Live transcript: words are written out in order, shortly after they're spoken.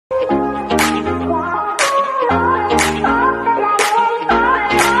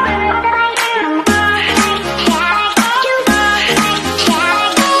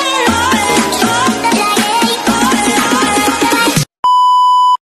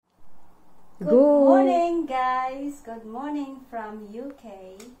Good morning, guys. Good morning from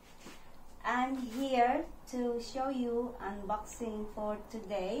UK. I'm here to show you unboxing for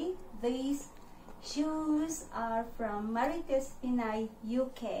today. These shoes are from Marites,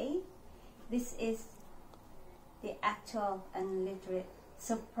 UK. This is the actual and literal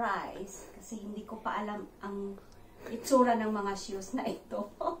surprise kasi hindi ko pa alam ang itsura ng mga shoes na ito.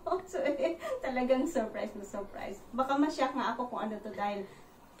 So, talagang surprise na surprise. Baka masyak nga ako kung ano to dahil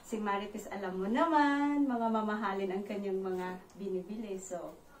si Marites, alam mo naman, mga mamahalin ang kanyang mga binibili.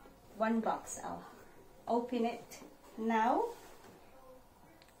 So, one box. I'll open it now.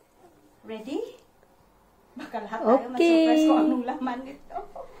 Ready? Baka lahat tayo ma-surprise kung anong laman nito.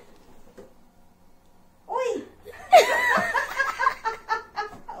 Uy!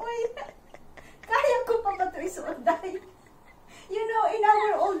 Uy! Kaya ko pa ba ito isuot dahil? You know, in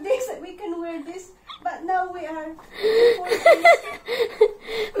our old days, we can wear this. But now we are 40s.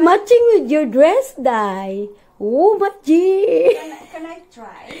 Matching with your dress, Dai. Oh, my G. Can I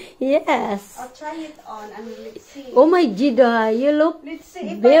try? Yes. I'll try it on and let's see. Oh, my G, Dai. You look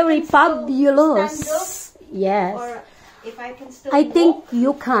very fabulous. Stand up, yes. or if I can still I think walk.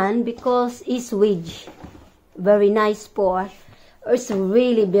 you can because it's wedge. Very nice sport. It's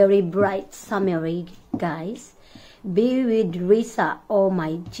really very bright summery, guys. Be with Risa. Oh,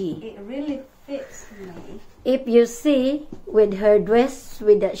 my G. It really fits me. If you see with her dress,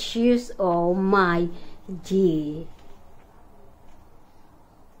 with the shoes, oh my G.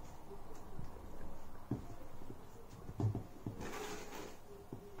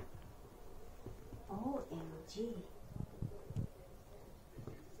 OMG.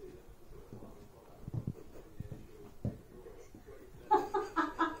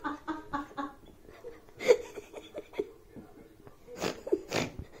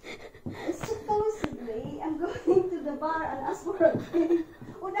 Supposedly, I'm going to the bar and ask for a drink.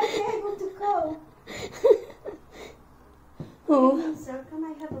 Would I be able to go? Oh. Sir, can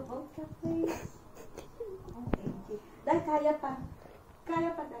I have a vodka, please? OMG. Dai, kaya pa. Kaya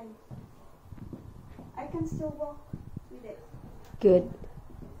pa, Dai. I can still walk with it. Good.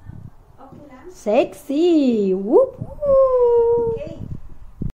 Okay lang? Sexy. Whoop whoop. Okay.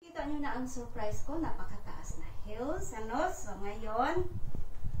 Kita nyo na ang surprise ko. Napakataas na heels. Ano? So, ngayon,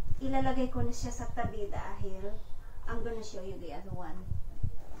 ilalagay ko na siya sa tabi dahil I'm gonna show you the other one.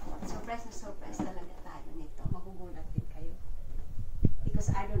 Surprise na surprise talaga tayo nito. Magugulat din kayo. Because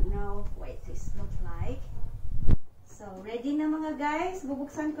I don't know what this looks like. So, ready na mga guys?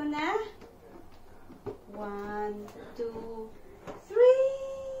 Bubuksan ko na. 1, 2, 3.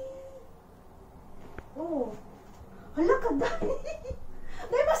 Oh. Hala ka, Dai.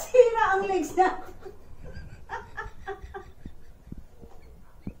 Dai, masira ang legs na.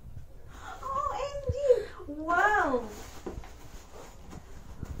 OMG. Wow.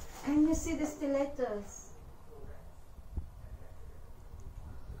 And you see the stilettos.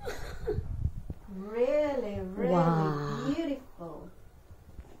 Really, really Wow. beautiful.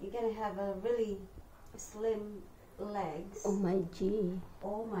 You're gonna have a really slim legs. Oh my G.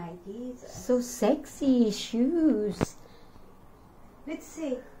 Oh my Jesus. So sexy shoes. Let's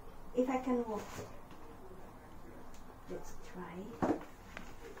see if I can walk. Let's try.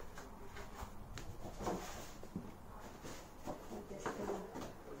 I'm just gonna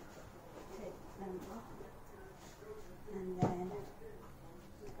take them off. And then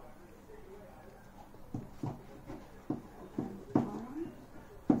on.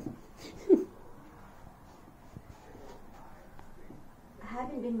 I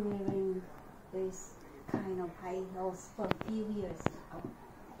haven't been wearing this kind of high heels for a few years now.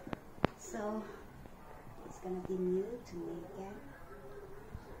 So it's gonna be new to me again.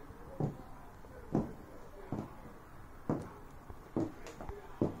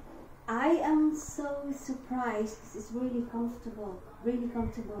 I am so surprised. This is really comfortable. Really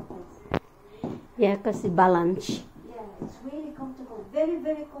comfortable, guys. Yeah, kasi balance. Yeah, it's really comfortable. Very,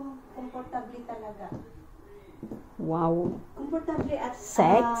 very comfortable talaga. Wow. Comfortable at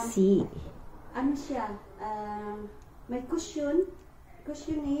Sexy. ano siya? May cushion.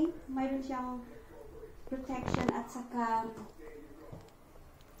 Cushiony. Mayroon siyang protection at saka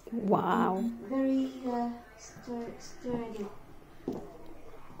Wow. very sturdy.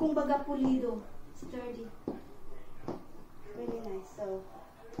 Kung baga pulido. Sturdy. Really nice. So,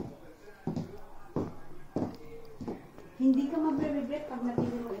 hindi ka magre-regret pag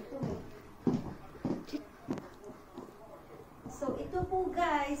nabili mo ito eh. So, ito po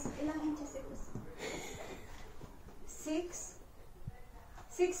guys, ilang inches ito? 6?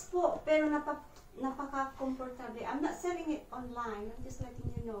 6 po, pero napaka-comfortable. I'm not selling it online. I'm just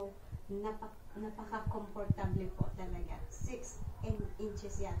letting you know. Napaka-comfortable po talaga. 6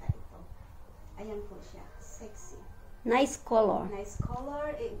 inches yata ito. Ayan po siya. Sexy. Nice color. Nice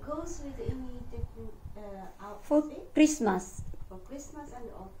color. It goes with any different For outfit. Christmas. For Christmas and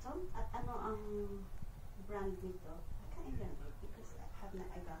autumn. At ano ang brand nito? I can't even read because I have my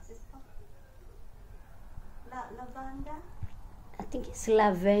eyeglasses on. Lavanda? I think it's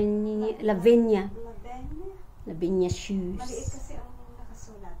Lavinia. Lavinia. Lavanda? Lavinia shoes. Maliit kasi ang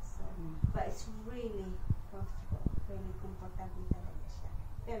nakasulat. So, but it's really comfortable. Really comfortable talaga siya.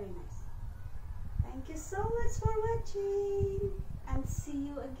 Very nice. Thank you so much for watching. And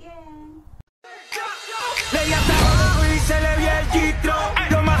see you again. Le di hasta abajo y se le vio el gistro.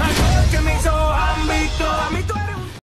 Lo más alto que mis ojos han visto.